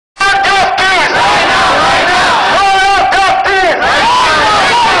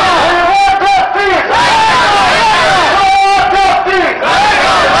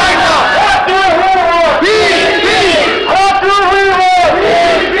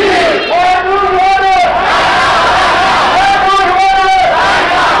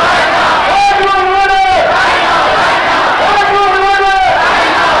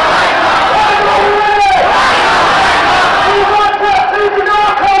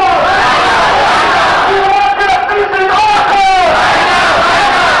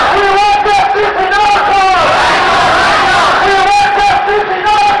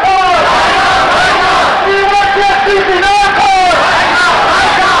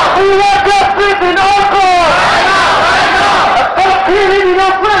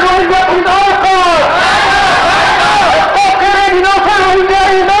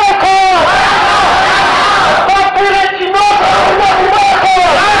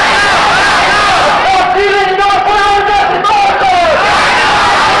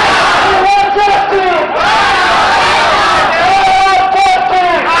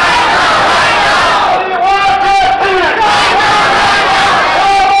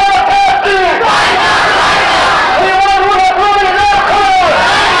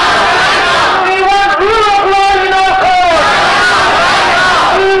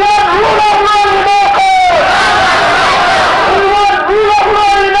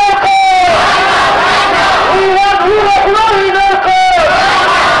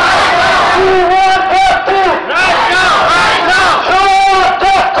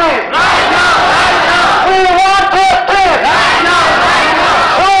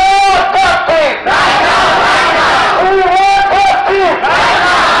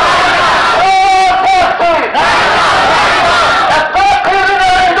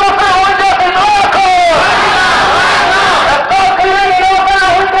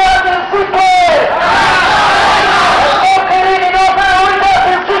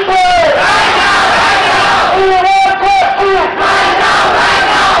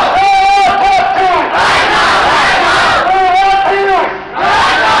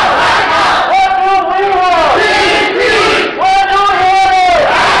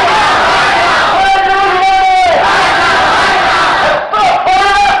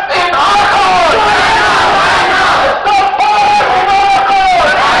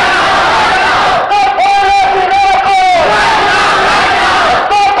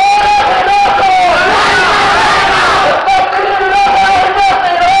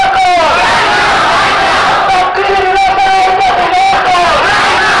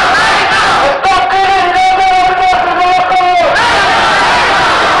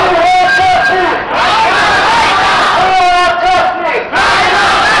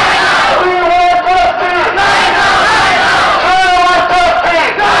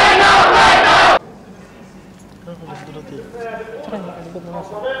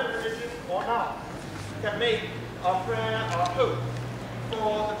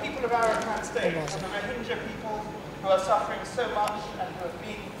for the Rohingya people who are suffering so much and who have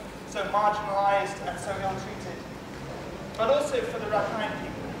been so marginalized and so ill-treated, but also for the Rakhine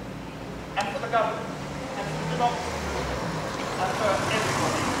people, and for the government, and for democracy, and for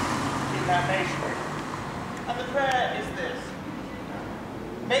everybody in that nation. And the prayer is this: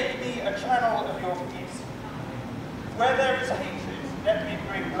 make me a channel of your peace. Where there is hatred, let me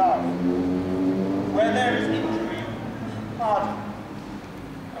bring love. Where there is injury, pardon.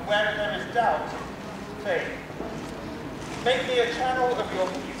 And where there is doubt, faith. Make me a channel of your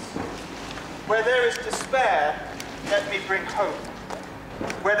peace. Where there is despair, let me bring hope.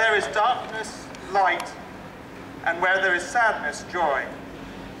 Where there is darkness, light. And where there is sadness, joy.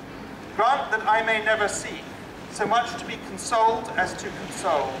 Grant that I may never seek so much to be consoled as to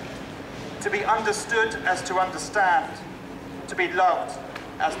console, to be understood as to understand, to be loved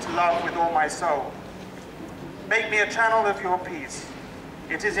as to love with all my soul. Make me a channel of your peace.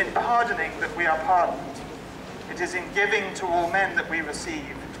 It is in pardoning that we are pardoned. It is in giving to all men that we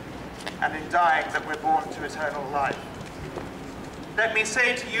receive, and in dying that we're born to eternal life. Let me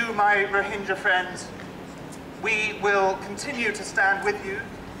say to you, my Rohingya friends, we will continue to stand with you,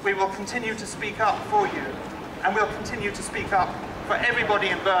 we will continue to speak up for you, and we'll continue to speak up for everybody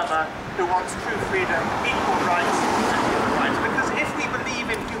in Burma who wants true freedom, equal rights, and human rights. Because if we believe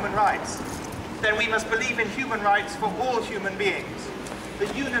in human rights, then we must believe in human rights for all human beings. The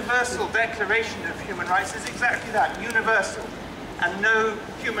Universal Declaration of Human Rights is exactly that, universal, and no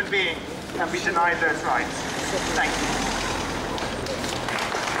human being can be denied those rights. Thank you.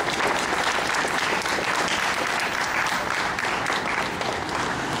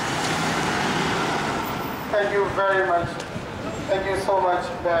 Thank you very much. Thank you so much,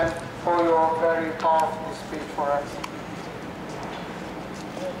 Ben, for your very powerful speech for us.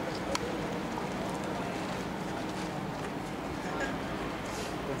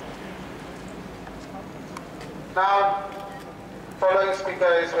 Now, following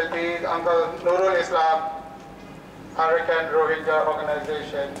speakers will be Uncle Nurul Islam, American Rohingya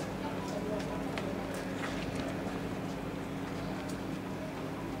Organization.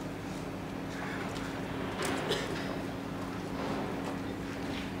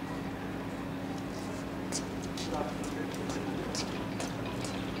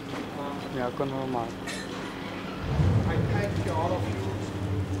 I thank all of you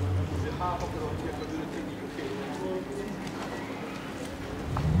on behalf of the Rohingya community in the UK.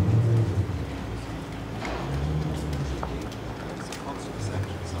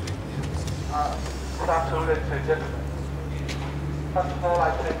 Good afternoon, ladies and gentlemen. First of all,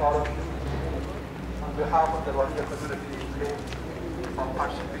 I thank all of you on behalf of the Rohingya community in the UK for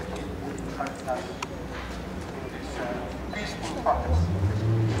participating in this peaceful protest.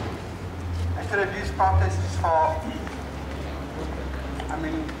 Actually, this protest is for,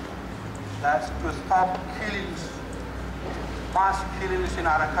 that's to stop killings, mass killings in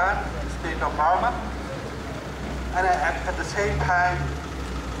Arakan, state of Burma, and at the same time,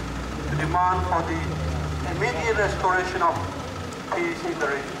 to demand for the immediate restoration of peace in the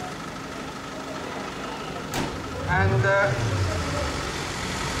region. And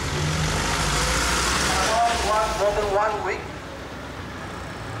more than 1 week,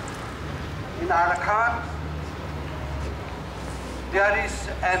 in Arakan, there is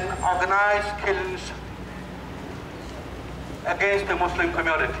an organized killings against the Muslim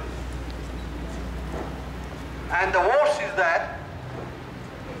community. And the worst is that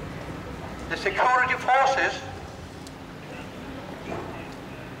the security forces,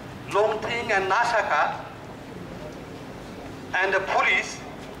 Lomting and Nasaka, and the police,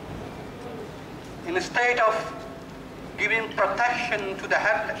 instead of giving protection to the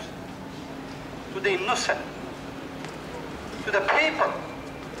helpless, to the innocent, to the people,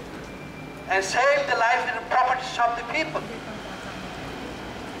 and save the lives and properties of the people,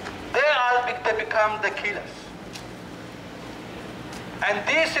 they become the killers. And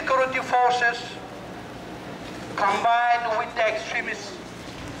these security forces, combined with the extremists,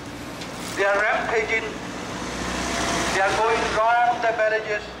 they are rampaging, they are going around the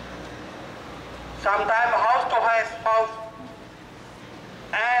villages, sometimes house to house,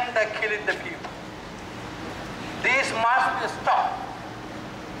 and they're killing the people. This must be stopped.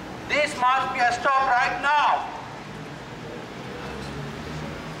 This must be stopped right now.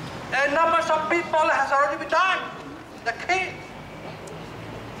 A number of people has already been died, the kids.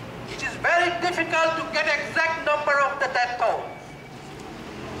 It is very difficult to get exact number of the death toll.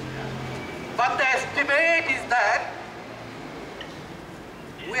 But the estimate is that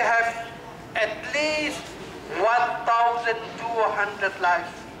we have at least 1,200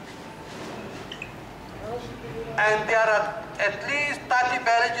 lives. And there are at least 30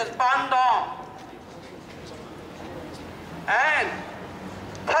 villages burned down. And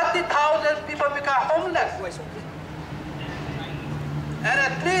 30,000 people become homeless. And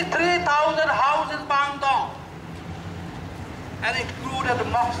at least 3,000 houses burned down, and included the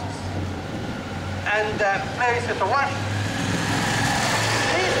mosques and places of worship.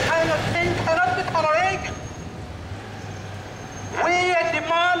 These kind of things cannot be tolerated. We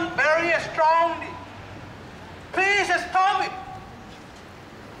demand very strongly, please stop it.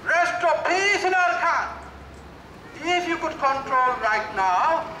 Restore peace in our country. If you could control right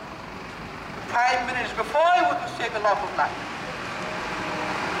now, 5 minutes before, it would save a lot of life.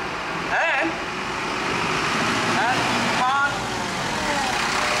 And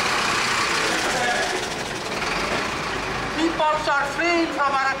people are fleeing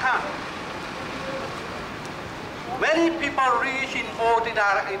from our country. Many people reach in boat in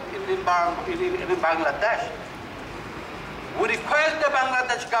Bangladesh. We request the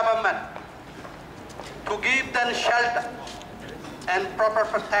Bangladesh government to give them shelter and proper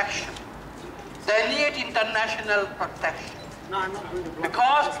protection. They need international protection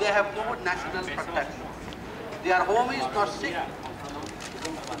because they have no national protection. Their home is not safe.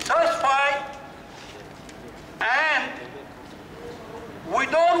 So it's fine. And we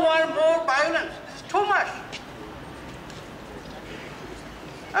don't want more violence. It's too much.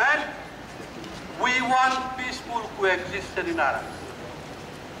 And we want peaceful coexistence in Arab.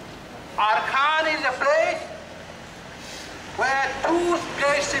 Arkan is a place where two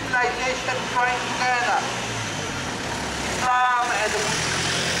great civilizations join together, Islam and Muslim.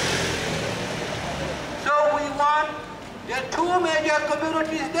 So we want, there are two major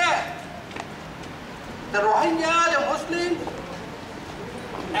communities there. The Rohingya, the Muslims,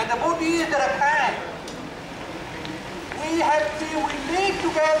 and the Buddhists, the Rakhine. We live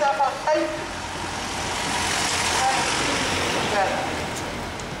together for safety.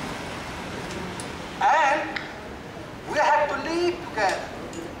 And we have to live together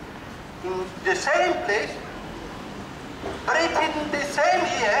in the same place, breathe in the same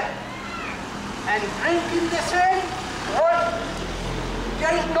air, and drink in the same water.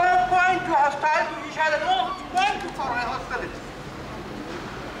 There is no point to hostile to each other, no point to foreign hostility.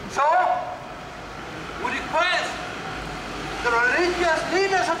 So, we request the religious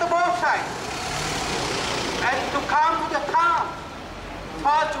leaders of the both sides and to come to the town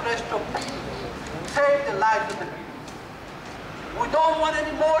first to restore peace, save the lives of the people. We don't want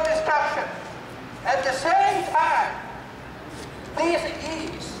any more destruction. At the same time, this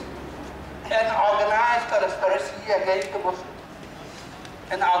is an organized conspiracy against the Muslims.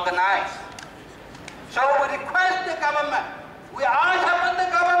 An organized. So we request the government, we ask upon the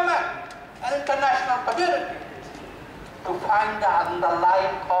government and international community to find the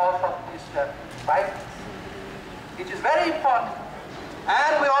underlying cause of this fight. It is very important.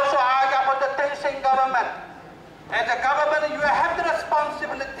 And we also urge upon the Tenzing government. As a government, you have the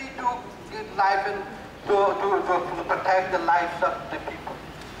responsibility to give life and to protect the lives of the people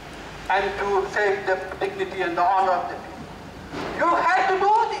and to save the dignity and the honor of the people. You have to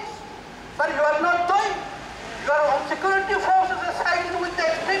do this, but you are not doing. Your own security forces are siding with the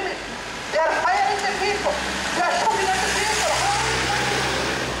extremists. They are firing the people. They are shooting at the people.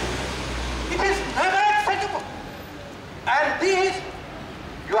 It is never acceptable. And this,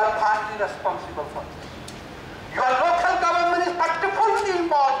 you are partly responsible for this. Your local government is fully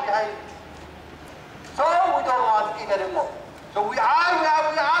involved behind it. So we don't want it anymore. So we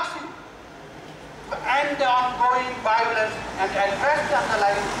ask you to end the ongoing violence and address the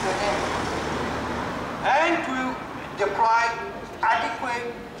underlying situation and to deploy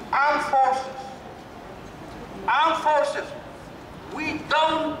adequate armed forces. Armed forces. We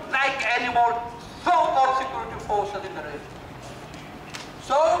don't like any more so-called security forces in the region.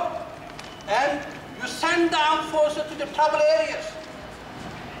 So, and you send the armed forces to the trouble areas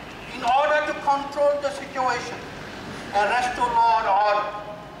in order to control the situation and restore law and order,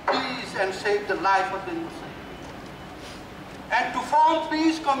 peace, and save the life of the innocent. And to form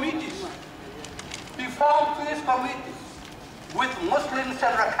peace committees. We form peace committees with Muslims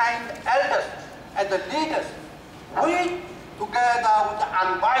and Rakhine elders and the leaders. We, together with the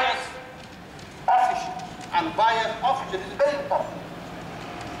unbiased officials, is very important.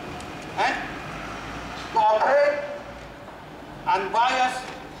 And to operate unbiased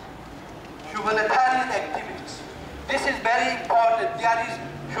humanitarian activities. This is very important. There is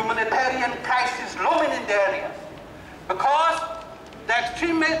humanitarian crisis looming in the area because the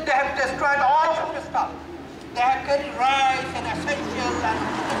extremists, they have destroyed all food stuff. They have carried rice and essentials and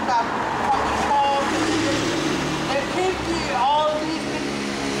stuff from the shores. They keep all these things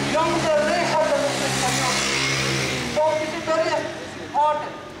beyond the reach of the Muslim community. So this is very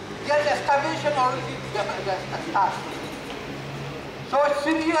important. There is starvation already started. So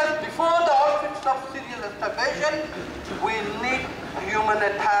serious, before the outfits of serious starvation, we need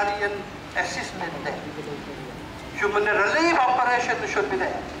humanitarian assistance there. Human relief operation should be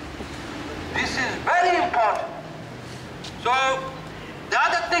there. This is very important. So the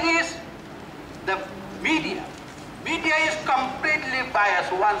other thing is the media. Media is completely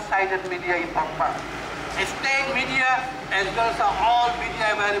biased, one-sided media in Pakistan. State media as well as all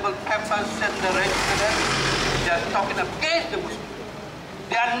media available, papers and the registered, they are talking against the Muslims.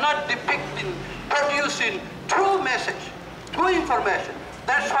 They are not depicting, producing true message, true information.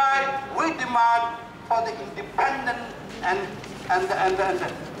 That's why we demand for the independent and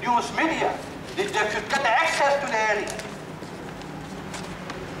the news media. They should get access to the area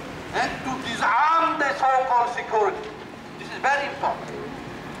and to disarm the so-called security. This is very important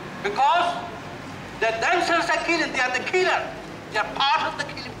because they themselves are killing. They are the killers. They are part of the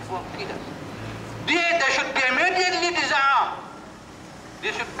killing killers. They should be immediately disarmed.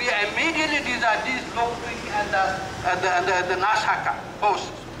 They should be immediately disarmed. These low-wing and the Nasaka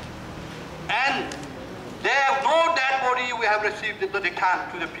forces. And they have no dead body we have received in the return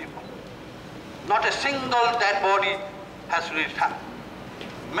to the people. Not a single dead body has returned.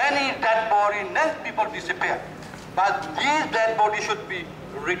 Many dead bodies, many people disappear. But these dead bodies should be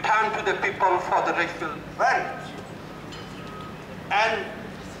returned to the people for the racial values. And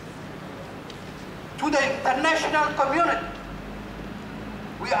to the international community,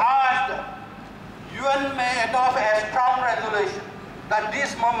 we ask them, UN may adopt a strong resolution that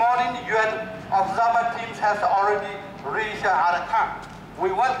this morning UN observer teams has already reached Arakan.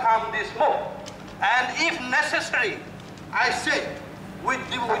 We welcome this move. And if necessary, I say, we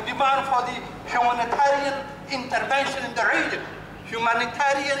demand for the humanitarian intervention in the region.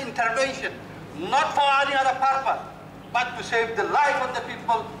 Humanitarian intervention, not for any other purpose, but to save the life of the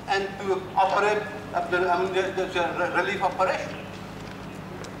people and to operate the relief operation.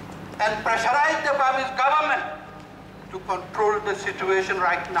 And pressurize the Burmese government to control the situation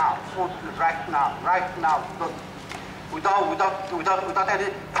right now, without any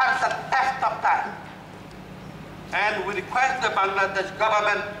test of time. And we request the Bangladesh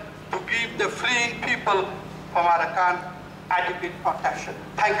government to give the fleeing people from Arakan adequate protection.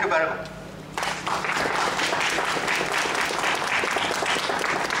 Thank you very much.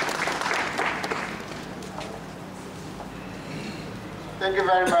 Thank you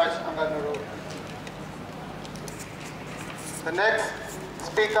very much, Angad Nurul. The next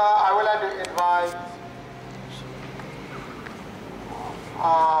speaker, I would like to invite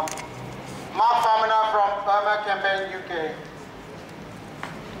Mark Famina from Burma Campaign UK.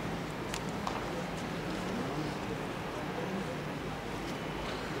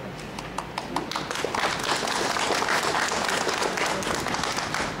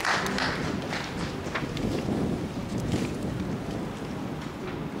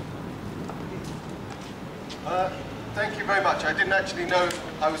 Thank you very much. I didn't actually know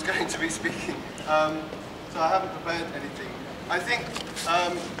I was going to be speaking, so I haven't prepared anything. I think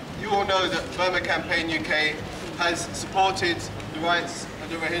you all know that Burma Campaign UK has supported the rights of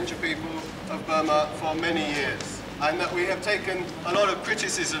the Rohingya people of Burma for many years, and that we have taken a lot of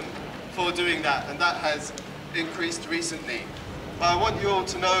criticism for doing that, and that has increased recently. But I want you all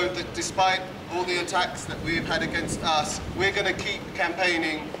to know that despite all the attacks that we've had against us, we're going to keep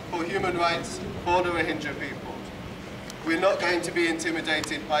campaigning for human rights for the Rohingya people. We're not going to be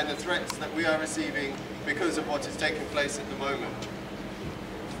intimidated by the threats that we are receiving because of what is taking place at the moment.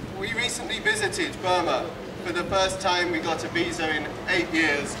 We recently visited Burma. For the first time, we got a visa in 8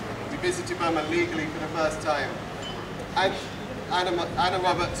 years. We visited Burma legally for the first time. And Anna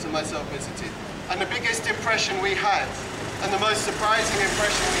Roberts and myself visited. And the biggest impression we had, and the most surprising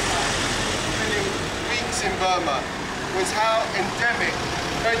impression we had, spending weeks in Burma, was how endemic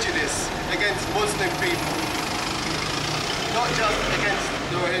prejudice against Muslim people, not just against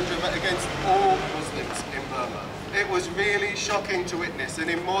the Rohingya, but against all Muslims in Burma. It was really shocking to witness, and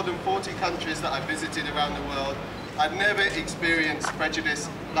in more than 40 countries that I visited around the world, I'd never experienced prejudice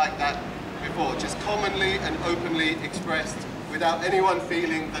like that before, just commonly and openly expressed without anyone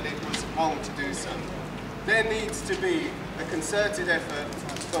feeling that it was wrong to do so. There needs to be a concerted effort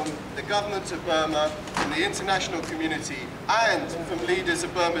from the government of Burma, from the international community, and from leaders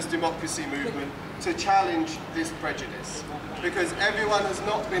of Burma's democracy movement to challenge this prejudice. Because everyone has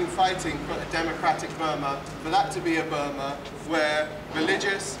not been fighting for a democratic Burma, for that to be a Burma where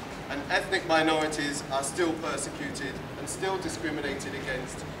religious and ethnic minorities are still persecuted and still discriminated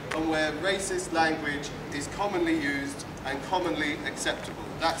against, and where racist language is commonly used and commonly acceptable.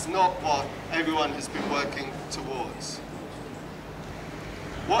 That's not what everyone has been working towards.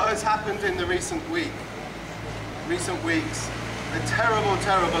 What has happened in the recent weeks the terrible,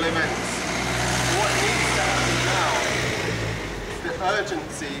 terrible events. What needs to happen now is the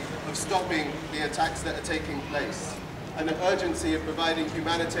urgency of stopping the attacks that are taking place, and the urgency of providing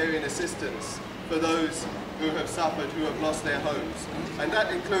humanitarian assistance for those who have suffered, who have lost their homes. And that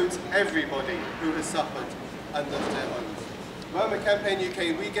includes everybody who has suffered and lost their homes. Burma Campaign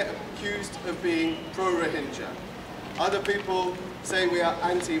UK, we get accused of being pro-Rohingya. Other people say we are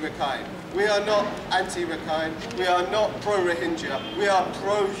anti-Rakhine. We are not anti-Rakhine, we are not pro-Rohingya, we are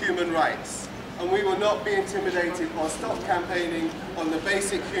pro-human rights. And we will not be intimidated or stop campaigning on the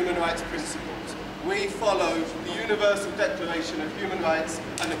basic human rights principles. We follow the Universal Declaration of Human Rights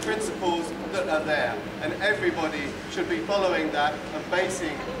and the principles that are there. And everybody should be following that and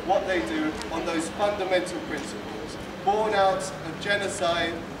basing what they do on those fundamental principles, born out of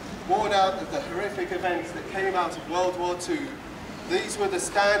genocide, born out of the horrific events that came out of World War II. These were the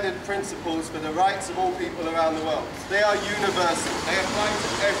standard principles for the rights of all people around the world. They are universal, they apply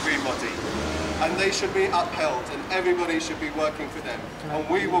to everybody, and they should be upheld, and everybody should be working for them. And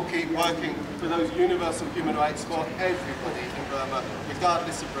we will keep working for those universal human rights for everybody in Burma,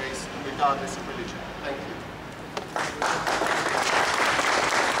 regardless of race and regardless of religion. Thank you.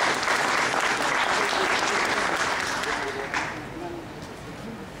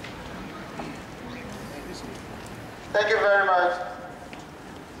 Thank you very much,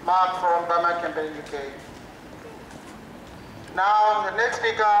 Mark from Burma Campaign UK. Now, the next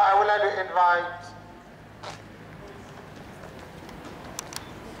speaker, I would like to invite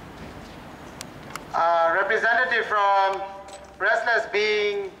a representative from Restless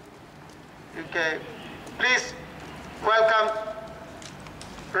Being UK. Please welcome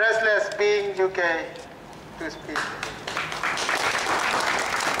Restless Being UK to speak.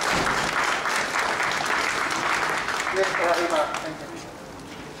 Yes, Rahima, thank you.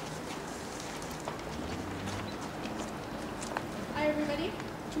 Hi everybody.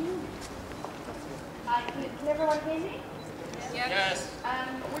 Can everyone hear me? Yes.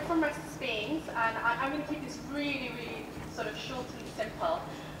 We're from Restless Beings, and I'm going to keep this really, really sort of short and simple.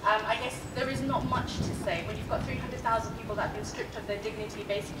 I guess there is not much to say when you've got 300,000 people that have been stripped of their dignity,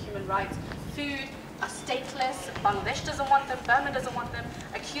 basic human rights, food, are stateless, Bangladesh doesn't want them, Burma doesn't want them,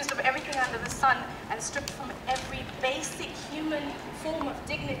 accused of everything under the sun, and stripped from every basic human form of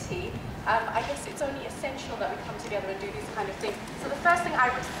dignity. I guess it's only essential that we come together and do this kind of thing. So the first thing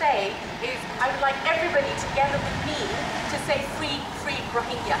I would say is I would like everybody together with me to say free, free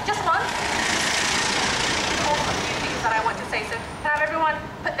Rohingya. Just once. A few things that I want to say. So can I have everyone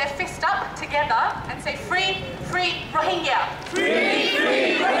put their fist up together and say free, free Rohingya. Free,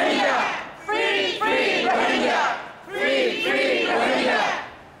 free Rohingya. Free, free Rohingya! Free, free Rohingya!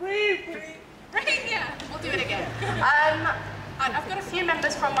 Free, free Rohingya! We'll do it again. I've got a few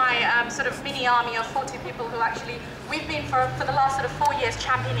members from my sort of mini army of 40 people who actually, we've been for the last sort of 4 years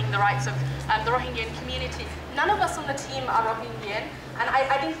championing the rights of the Rohingyan community. None of us on the team are Rohingyan, and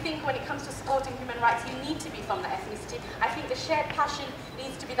I don't think when it comes to supporting human rights, you need to be from the ethnicity. I think the shared passion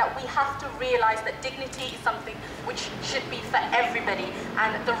needs to be that we have to realize that dignity is something which should be for everybody,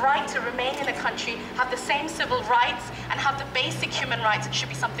 and the right to remain in a country, have the same civil rights, and have the basic human rights should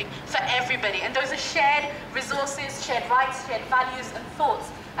be something for everybody. And those are shared resources, shared rights, shared values and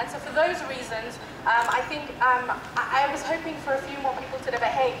thoughts. And so for those reasons, I think I was hoping for a few more people today,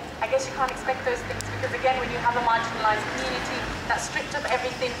 but hey, I guess you can't expect those things, because again, when you have a marginalized community that's stripped of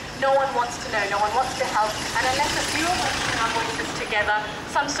everything, no one wants to know, no one wants to help, and unless a few of us put our voices together,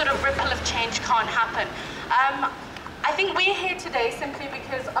 some sort of ripple of change can't happen. I think we're here today simply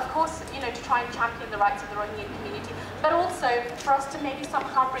because, of course, you know, to try and champion the rights of the Rohingyan community, but also for us to maybe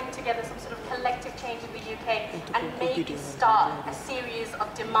somehow bring together some sort of collective change in the UK and maybe start a series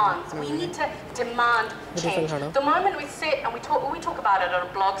of demands. We need to demand change. The moment we sit and we talk about it on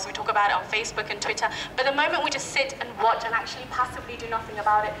blogs, we talk about it on Facebook and Twitter, but the moment we just sit and watch and actually passively do nothing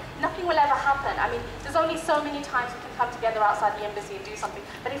about it, nothing will ever happen. I mean, there's only so many times we can come together outside the embassy and do something,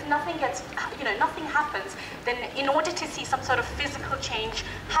 but if nothing gets, you know, nothing happens, then in order to see some sort of physical change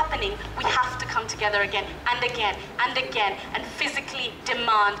happening, we have to come together again and again and again and physically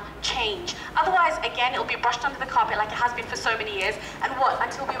demand change. Otherwise, again, it'll be brushed under the carpet like it has been for so many years. And what?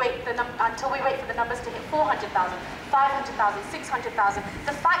 Until we wait for the numbers to hit 400,000, 500,000, 600,000.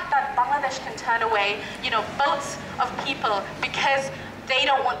 The fact that Bangladesh can turn away, you know, boats of people because they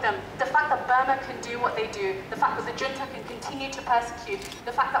don't want them. The fact that Burma can do what they do, the fact that the junta can continue to persecute,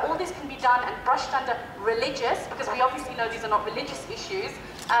 the fact that all this can be done and brushed under religious, because we obviously know these are not religious issues,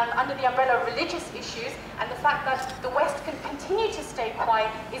 under the umbrella of religious issues, and the fact that the West can continue to stay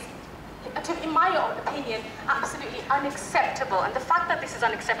quiet is in my opinion, absolutely unacceptable. And the fact that this is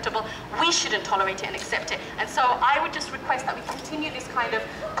unacceptable, we shouldn't tolerate it and accept it. And so I would just request that we continue this kind of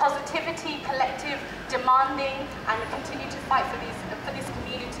positivity, collective, demanding, and continue to fight for this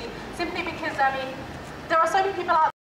community. Simply because, I mean, there are so many people out